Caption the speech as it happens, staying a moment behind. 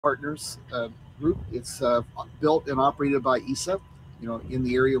Partners group. It's built and operated by ESA, in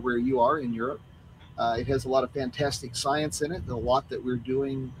the area where you are in Europe. It has a lot of fantastic science in it, a lot that we're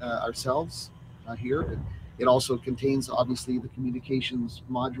doing ourselves here. It also contains, obviously, the communications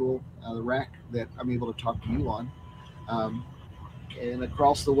module, the rack that I'm able to talk to you on. Um, and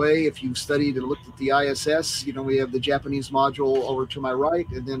across the way, if you've studied and looked at the ISS, we have the Japanese module over to my right,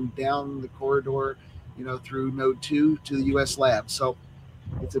 and then down the corridor, through Node 2 to the US lab. So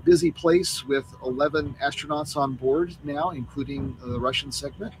it's a busy place with 11 astronauts on board now, including the Russian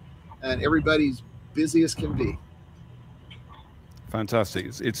segment, and everybody's busy as can be. Fantastic.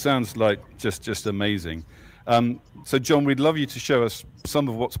 It sounds like just amazing. So, John, we'd love you to show us some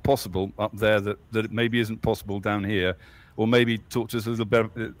of what's possible up there that maybe isn't possible down here, or maybe talk to us a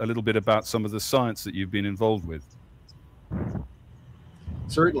little bit about some of the science that you've been involved with.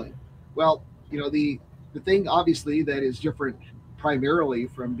 Certainly. Well, the thing obviously that is different primarily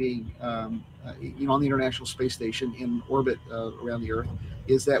from being on the International Space Station in orbit around the Earth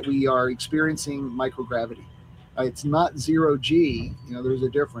is that we are experiencing microgravity. It's not zero G. There's a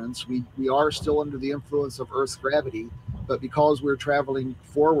difference. We are still under the influence of Earth's gravity, but because we're traveling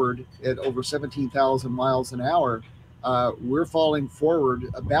forward at over 17,000 miles an hour, we're falling forward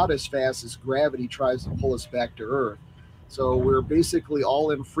about as fast as gravity tries to pull us back to Earth. So we're basically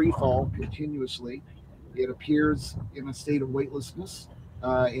all in free fall continuously. It appears in a state of weightlessness,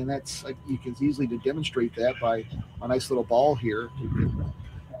 and that's you can easily to demonstrate that by a nice little ball here. You can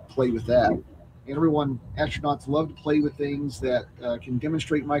play with that. And astronauts love to play with things that can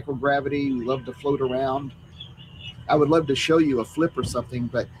demonstrate microgravity. We love to float around. I would love to show you a flip or something,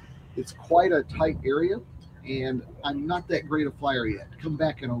 but it's quite a tight area, and I'm not that great a flyer yet. Come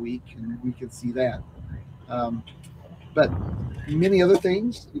back in a week, and we can see that. Um, but many other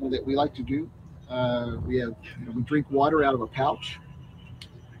things that we like to do. We drink water out of a pouch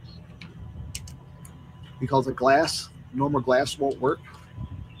because normal glass won't work.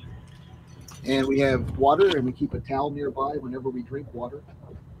 And we have water, and we keep a towel nearby whenever we drink water,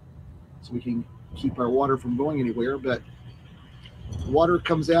 so we can keep our water from going anywhere. But water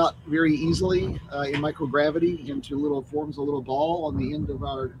comes out very easily in microgravity forms a little ball on the end of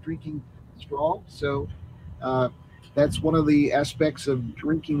our drinking straw. So that's one of the aspects of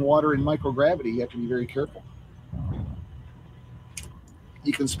drinking water in microgravity. You have to be very careful.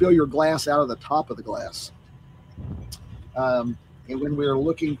 You can spill your glass out of the top of the glass. And when we're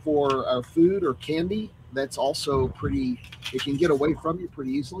looking for our food or candy, that's also it can get away from you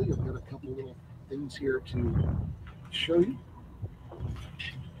pretty easily. I've got a couple little things here to show you.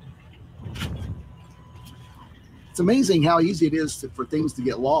 It's amazing how easy it is for things to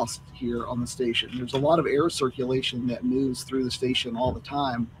get lost here on the station. There's a lot of air circulation that moves through the station all the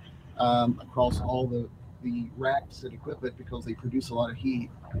time across all the racks and equipment because they produce a lot of heat.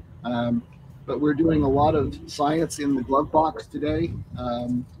 But we're doing a lot of science in the glove box today.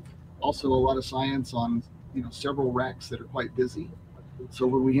 Also, a lot of science on several racks that are quite busy. So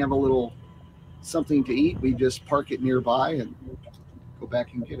when we have a little something to eat, we just park it nearby and go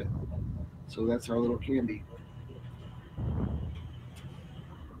back and get it. So that's our little candy.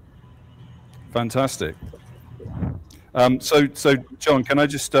 Fantastic. So John, can I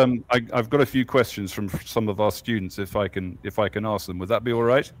just I've got a few questions from some of our students if I can ask them. Would that be all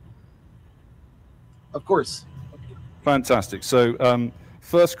right? Of course. Fantastic. So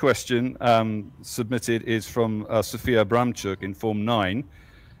first question submitted is from Sophia Bramchuk in Form 9,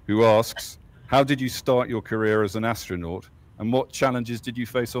 who asks, how did you start your career as an astronaut, and what challenges did you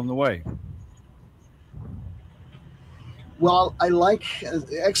face on the way? Well,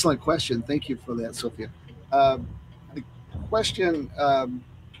 excellent question. Thank you for that, Sophia. The question,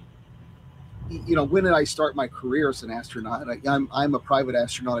 when did I start my career as an astronaut? I'm a private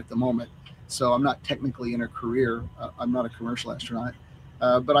astronaut at the moment, so I'm not technically in a career. I'm not a commercial astronaut.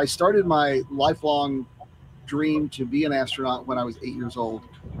 But I started my lifelong dream to be an astronaut when I was 8 years old.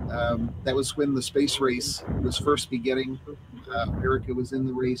 That was when the space race was first beginning. America was in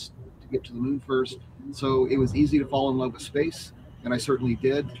the race to get to the moon first. So it was easy to fall in love with space, and I certainly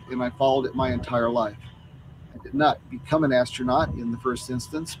did, and I followed it my entire life. I did not become an astronaut in the first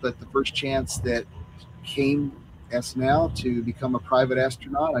instance, but the first chance that came as now to become a private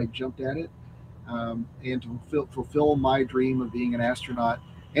astronaut, I jumped at it, and to fulfill my dream of being an astronaut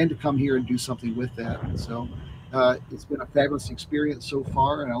and to come here and do something with that. And so it's been a fabulous experience so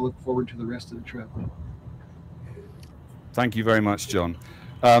far, and I look forward to the rest of the trip. Thank you very much, John.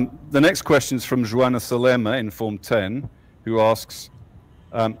 The next question is from Joana Salema in Form 10, who asks,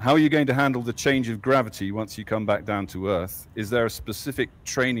 how are you going to handle the change of gravity once you come back down to Earth? Is there a specific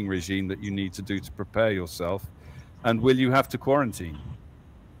training regime that you need to do to prepare yourself? And will you have to quarantine?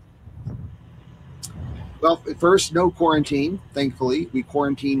 Well, at first, no quarantine. Thankfully, we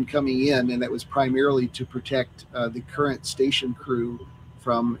quarantined coming in, and that was primarily to protect the current station crew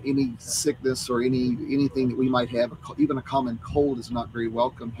from any sickness or anything that we might have. Even a common cold is not very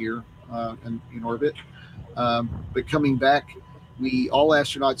welcome here in orbit. But coming back, we all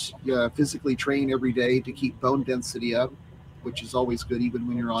astronauts physically train every day to keep bone density up, which is always good, even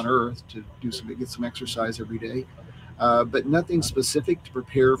when you're on Earth, to get some exercise every day. But nothing specific to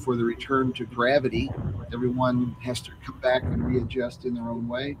prepare for the return to gravity. Everyone has to come back and readjust in their own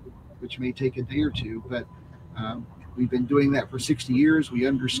way, which may take a day or two. But we've been doing that for 60 years. We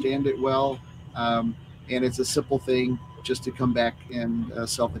understand it well. And it's a simple thing just to come back and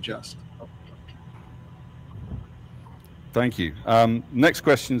self-adjust. Thank you. Next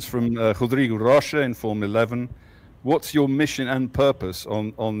question is from Rodrigo Rocha in Form 11. What's your mission and purpose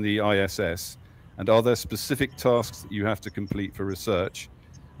on the ISS? And are there specific tasks that you have to complete for research?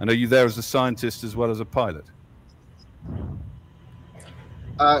 And are you there as a scientist as well as a pilot?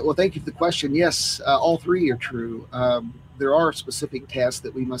 Well, thank you for the question. Yes, all three are true. There are specific tasks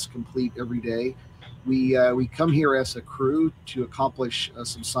that we must complete every day. We come here as a crew to accomplish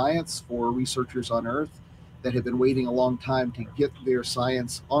some science for researchers on Earth that have been waiting a long time to get their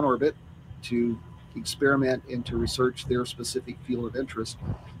science on orbit, to experiment and to research their specific field of interest.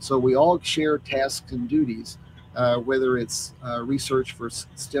 So we all share tasks and duties, whether it's research for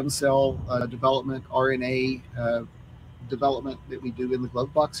stem cell development, RNA development that we do in the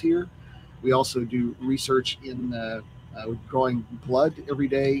glove box here. We also do research in drawing blood every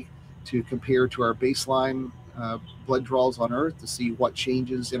day to compare to our baseline blood draws on Earth to see what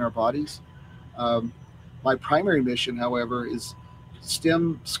changes in our bodies. My primary mission, however, is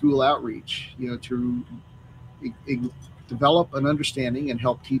STEM school outreach, to develop an understanding and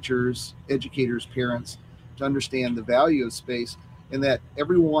help teachers, educators, parents to understand the value of space, and that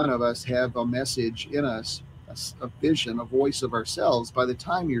every one of us have a message in us, a vision, a voice of ourselves by the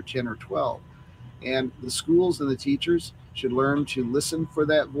time you're 10 or 12. And the schools and the teachers should learn to listen for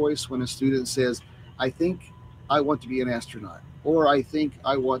that voice when a student says, I think I want to be an astronaut, or I think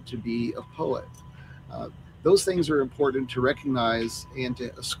I want to be a poet. Those things are important to recognize and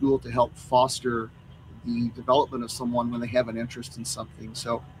to a school to help foster the development of someone when they have an interest in something.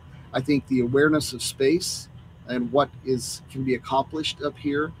 So I think the awareness of space and what can be accomplished up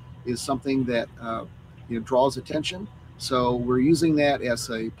here is something that draws attention. So we're using that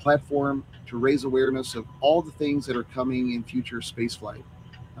as a platform to raise awareness of all the things that are coming in future spaceflight,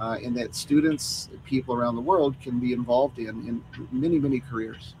 and that students, people around the world can be involved in many, many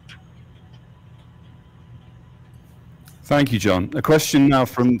careers. Thank you, John. A question now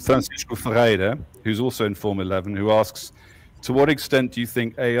from Francisco Ferreira, who's also in Form 11, who asks, to what extent do you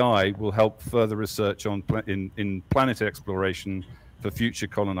think AI will help further research in planet exploration for future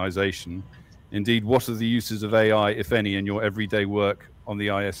colonization? Indeed, what are the uses of AI, if any, in your everyday work on the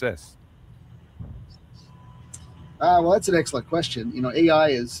ISS? Well, that's an excellent question. AI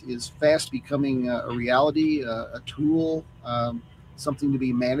is fast becoming a reality, a tool, something to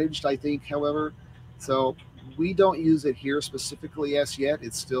be managed, I think, however. So we don't use it here specifically as yet.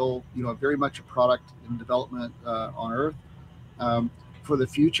 It's still, very much a product in development on Earth. For the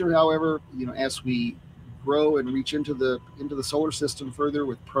future, however, as we grow and reach into the solar system further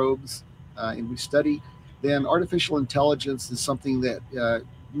with probes and we study, then artificial intelligence is something that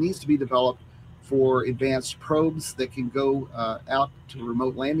needs to be developed for advanced probes that can go out to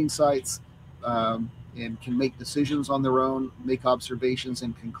remote landing sites and can make decisions on their own, make observations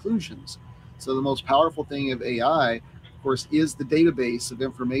and conclusions. So the most powerful thing of AI, of course, is the database of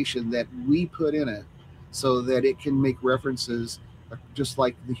information that we put in it so that it can make references just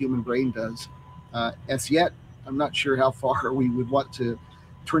like the human brain does. As yet, I'm not sure how far we would want to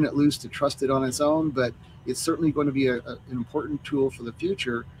turn it loose to trust it on its own, but it's certainly going to be an important tool for the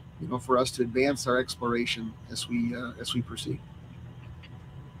future, for us to advance our exploration as we proceed.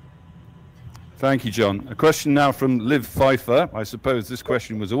 Thank you, John. A question now from Liv Pfeiffer. I suppose this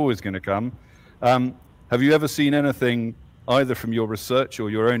question was always going to come. Have you ever seen anything, either from your research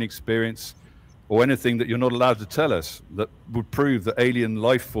or your own experience, or anything that you're not allowed to tell us, that would prove that alien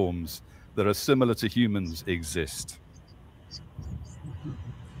life forms that are similar to humans exist?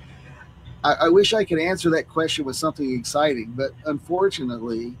 I wish I could answer that question with something exciting, but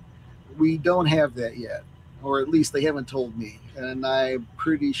unfortunately, we don't have that yet, or at least they haven't told me. And I'm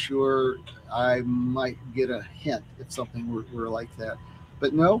pretty sure I might get a hint if something were like that.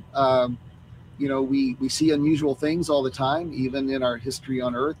 But no, we see unusual things all the time, even in our history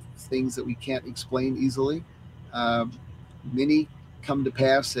on Earth, things that we can't explain easily. Many come to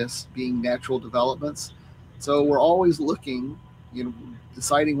pass as being natural developments. So we're always looking,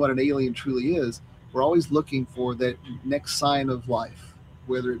 deciding what an alien truly is. we're always looking for that next sign of life,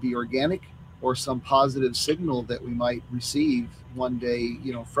 whether it be organic or some positive signal that we might receive one day,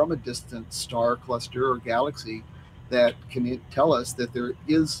 from a distant star cluster or galaxy that can tell us that there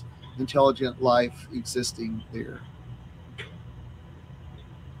is intelligent life existing there.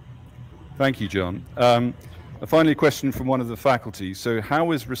 Thank you, John. A final question from one of the faculty. So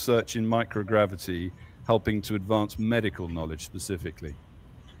how is research in microgravity helping to advance medical knowledge specifically?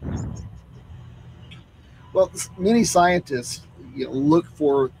 Well, many scientists look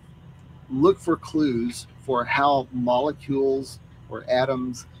for clues for how molecules or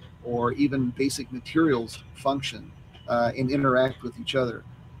atoms or even basic materials function and interact with each other.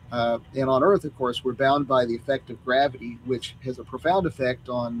 And on Earth, of course, we're bound by the effect of gravity, which has a profound effect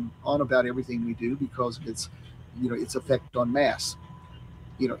on about everything we do because of its effect on mass.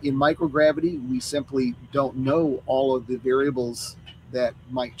 In microgravity, we simply don't know all of the variables that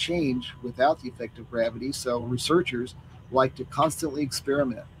might change without the effect of gravity. So researchers like to constantly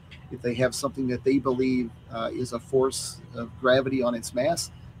experiment. If they have something that they believe is a force of gravity on its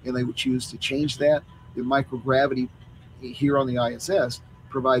mass, and they would choose to change that, the microgravity here on the ISS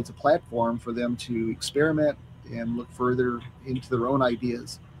provides a platform for them to experiment and look further into their own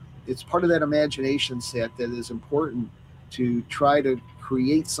ideas. It's part of that imagination set that is important to try to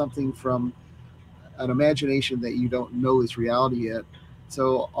create something from an imagination that you don't know is reality yet.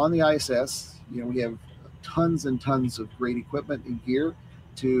 So on the ISS, we have tons and tons of great equipment and gear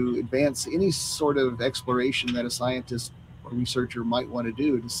to advance any sort of exploration that a scientist or researcher might want to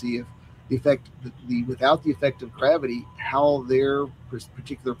do to see if without the effect of gravity, how their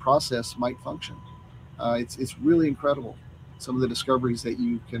particular process might function. It's really incredible, some of the discoveries that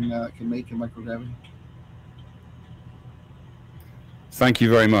you can make in microgravity. Thank you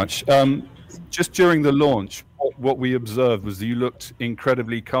very much. Just during the launch, what we observed was that you looked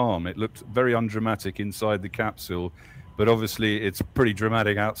incredibly calm. It looked very undramatic inside the capsule, but obviously it's pretty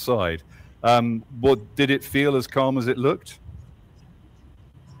dramatic outside. What did it feel as calm as it looked?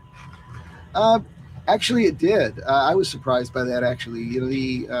 Actually, it did. I was surprised by that. Actually,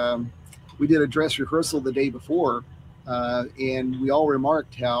 we did a dress rehearsal the day before, and we all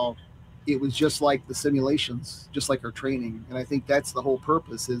remarked how it was just like the simulations, just like our training. And I think that's the whole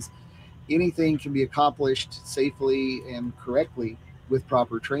purpose: is anything can be accomplished safely and correctly with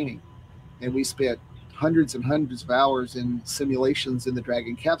proper training. And we spent hundreds and hundreds of hours in simulations in the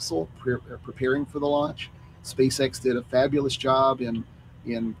Dragon capsule preparing for the launch. SpaceX did a fabulous job in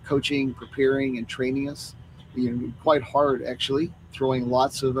coaching, preparing, and training us. Quite hard, actually, throwing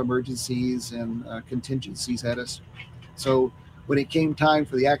lots of emergencies and contingencies at us. So when it came time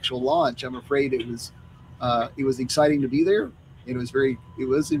for the actual launch, I'm afraid it was exciting to be there. And it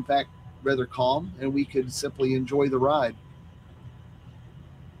was in fact rather calm, and we could simply enjoy the ride.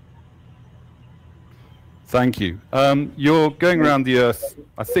 Thank you. You're going around the Earth,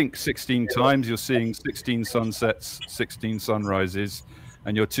 I think, 16 times. You're seeing 16 sunsets, 16 sunrises,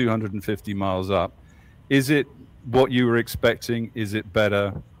 and you're 250 miles up. Is it what you were expecting? Is it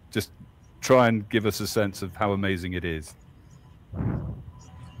better? Just try and give us a sense of how amazing it is.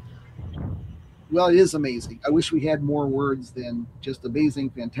 Well, it is amazing. I wish we had more words than just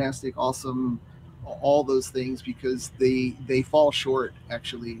amazing, fantastic, awesome, all those things, because they fall short,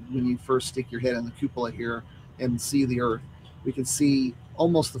 actually, when you first stick your head in the cupola here and see the Earth. We can see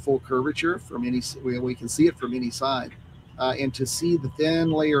almost the full curvature from we can see it from any side. And to see the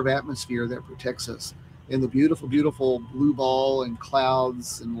thin layer of atmosphere that protects us, and the beautiful, beautiful blue ball and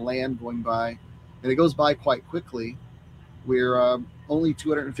clouds and land going by, and it goes by quite quickly. We're only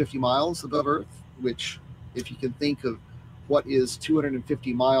 250 miles above Earth, which, if you can think of what is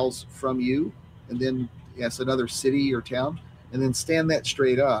 250 miles from you, and then yes, another city or town, and then stand that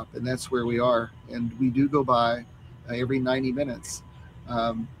straight up, and that's where we are. And we do go by every 90 minutes,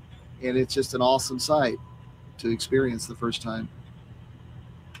 and it's just an awesome sight to experience the first time.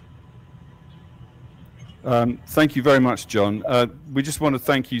 Thank you very much, John. We just want to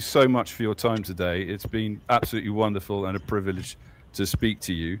thank you so much for your time today. It's been absolutely wonderful and a privilege to speak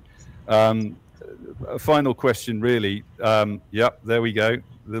to you. A final question, really. Yep, there we go.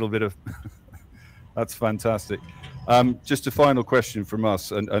 A little bit of that's fantastic. Just a final question from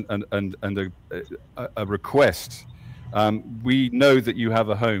us, and a request. We know that you have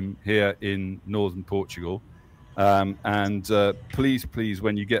a home here in northern Portugal, and please,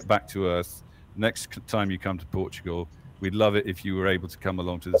 when you get back to Earth, next time you come to Portugal, we'd love it if you were able to come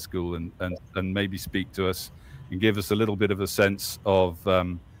along to the school and maybe speak to us and give us a little bit of a sense of,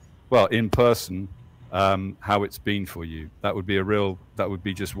 well, in person, how it's been for you. That would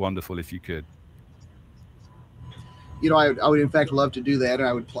be just wonderful if you could. I would in fact love to do that, and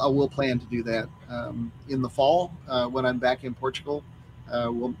I will plan to do that in the fall when I'm back in Portugal.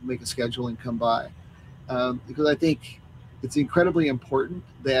 We'll make a schedule and come by because I think it's incredibly important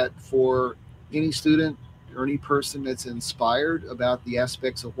that for any student or any person that's inspired about the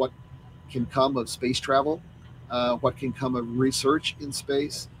aspects of what can come of space travel, what can come of research in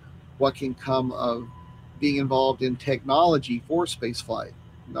space, what can come of being involved in technology for spaceflight.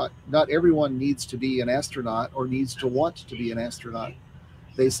 Not everyone needs to be an astronaut or needs to want to be an astronaut.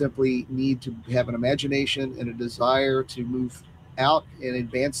 They simply need to have an imagination and a desire to move out and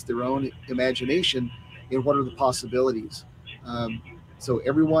advance their own imagination in what are the possibilities. Um, so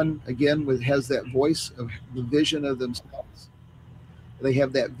everyone, again, has that voice of the vision of themselves. They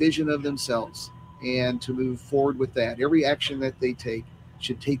have that vision of themselves, and to move forward with that. Every action that they take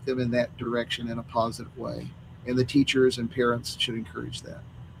should take them in that direction in a positive way. And the teachers and parents should encourage that.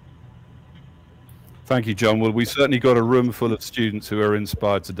 Thank you, John. Well, we certainly got a room full of students who are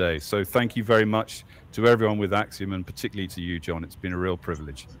inspired today. So thank you very much to everyone with Axiom, and particularly to you, John. It's been a real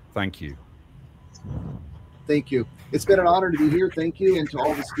privilege. Thank you. Thank you. It's been an honor to be here. Thank you. And to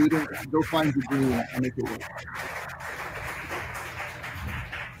all the students, go find your dream and make it work.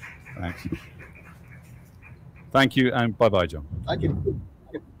 Thanks. Thank you, and bye-bye, John. I can.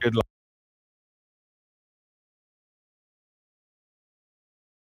 Good luck.